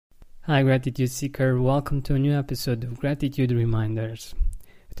Hi, Gratitude Seeker. Welcome to a new episode of Gratitude Reminders.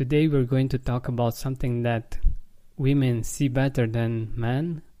 Today we're going to talk about something that women see better than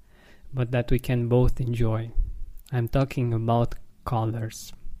men, but that we can both enjoy. I'm talking about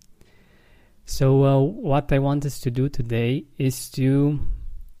colors. So what I want us to do today is to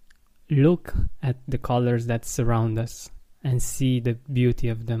look at the colors that surround us and see the beauty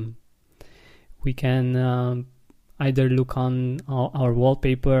of them. We can either look on our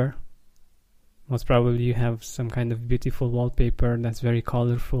wallpaper. Most probably you have some kind of beautiful wallpaper that's very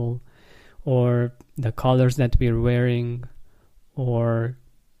colorful, or the colors that we're wearing, or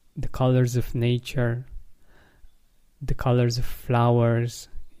the colors of nature, the colors of flowers.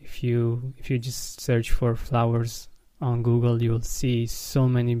 If you just search for flowers on Google, you'll see so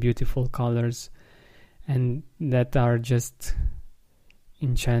many beautiful colors, and that are just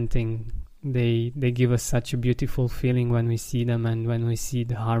enchanting. They give us such a beautiful feeling when we see them and when we see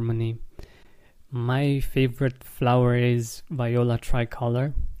the harmony. My favorite flower is Viola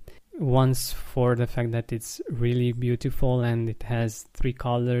tricolor. Once for the fact that it's really beautiful and it has 3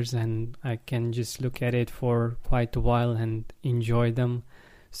 colors, and I can just look at it for quite a while and enjoy them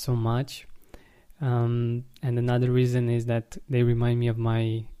so much. And another reason is that they remind me of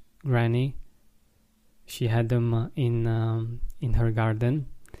my granny. She had them in her garden.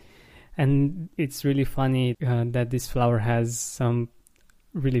 And it's really funny that this flower has some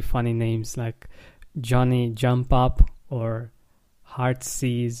really funny names like Johnny Jump Up, or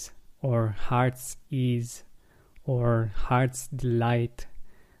Heartsease, or Heart's Ease, or Heart's Delight,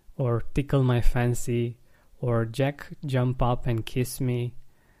 or Tickle My Fancy, or Jack Jump Up and Kiss Me,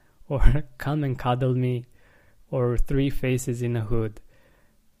 or Come and Cuddle Me, or 3 Faces in a Hood,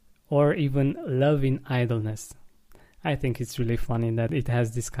 or even Love in Idleness. I think it's really funny that it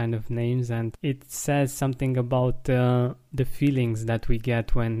has this kind of names, and it says something about the feelings that we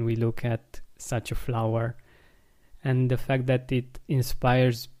get when we look at such a flower, and the fact that it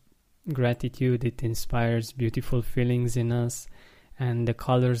inspires gratitude, it inspires beautiful feelings in us, and the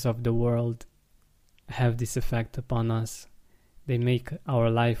colors of the world have this effect upon us. They make our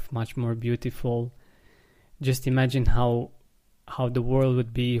life much more beautiful. Just imagine how the world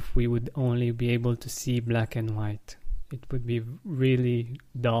would be if we would only be able to see black and white. It would be really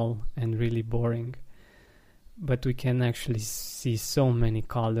dull and really boring. But we can actually see so many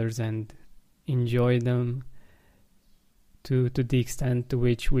colors and enjoy them to the extent to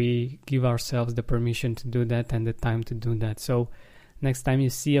which we give ourselves the permission to do that and the time to do that. So next time you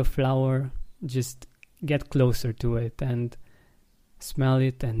see a flower, just get closer to it and smell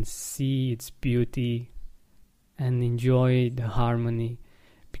it and see its beauty and enjoy the harmony.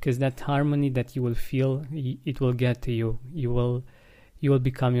 Because that harmony that you will feel, it will get to you. You will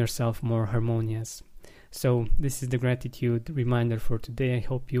become yourself more harmonious. So this is the gratitude reminder for today. I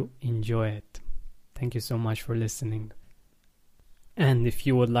hope you enjoy it. Thank you so much for listening. And if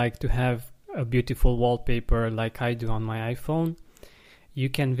you would like to have a beautiful wallpaper like I do on my iPhone, you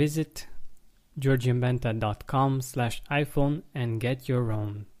can visit georgianbenta.com/iPhone and get your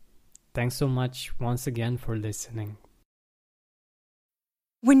own. Thanks so much once again for listening.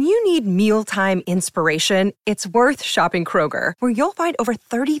 When you need mealtime inspiration, it's worth shopping Kroger, where you'll find over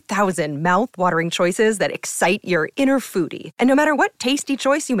 30,000 mouth-watering choices that excite your inner foodie. And no matter what tasty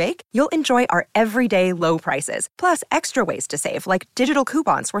choice you make, you'll enjoy our everyday low prices, plus extra ways to save, like digital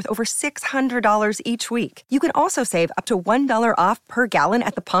coupons worth over $600 each week. You can also save up to $1 off per gallon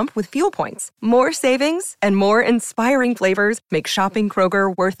at the pump with fuel points. More savings and more inspiring flavors make shopping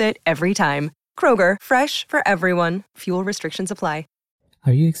Kroger worth it every time. Kroger, fresh for everyone. Fuel restrictions apply.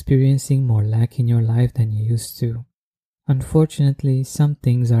 Are you experiencing more lack in your life than you used to? Unfortunately, some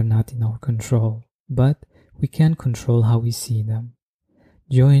things are not in our control, but we can control how we see them.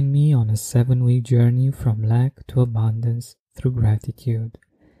 Join me on a 7-week journey from lack to abundance through gratitude.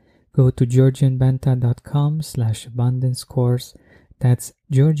 Go to georgianbenta.com/abundance course. That's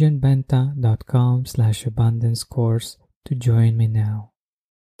georgianbenta.com/abundance course to join me now.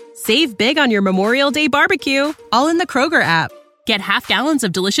 Save big on your Memorial Day barbecue, all in the Kroger app. Get half gallons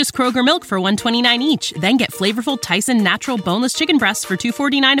of delicious Kroger milk for $1.29 each. Then get flavorful Tyson natural boneless chicken breasts for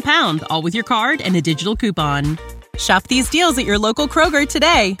 $2.49 a pound, all with your card and a digital coupon. Shop these deals at your local Kroger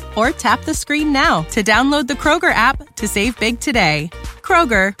today, or tap the screen now to download the Kroger app to save big today.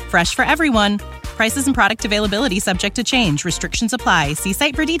 Kroger, fresh for everyone. Prices and product availability subject to change. Restrictions apply. See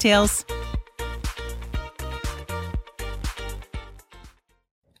site for details.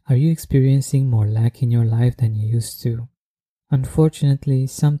 Are you experiencing more lack in your life than you used to? Unfortunately,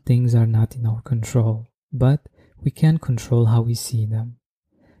 some things are not in our control, but we can control how we see them.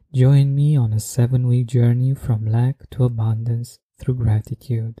 Join me on a 7-week journey from lack to abundance through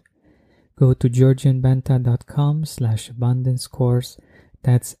gratitude. Go to georgianbenta.com/abundance course.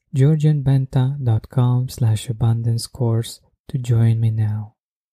 That's georgianbenta.com/abundance course to join me now.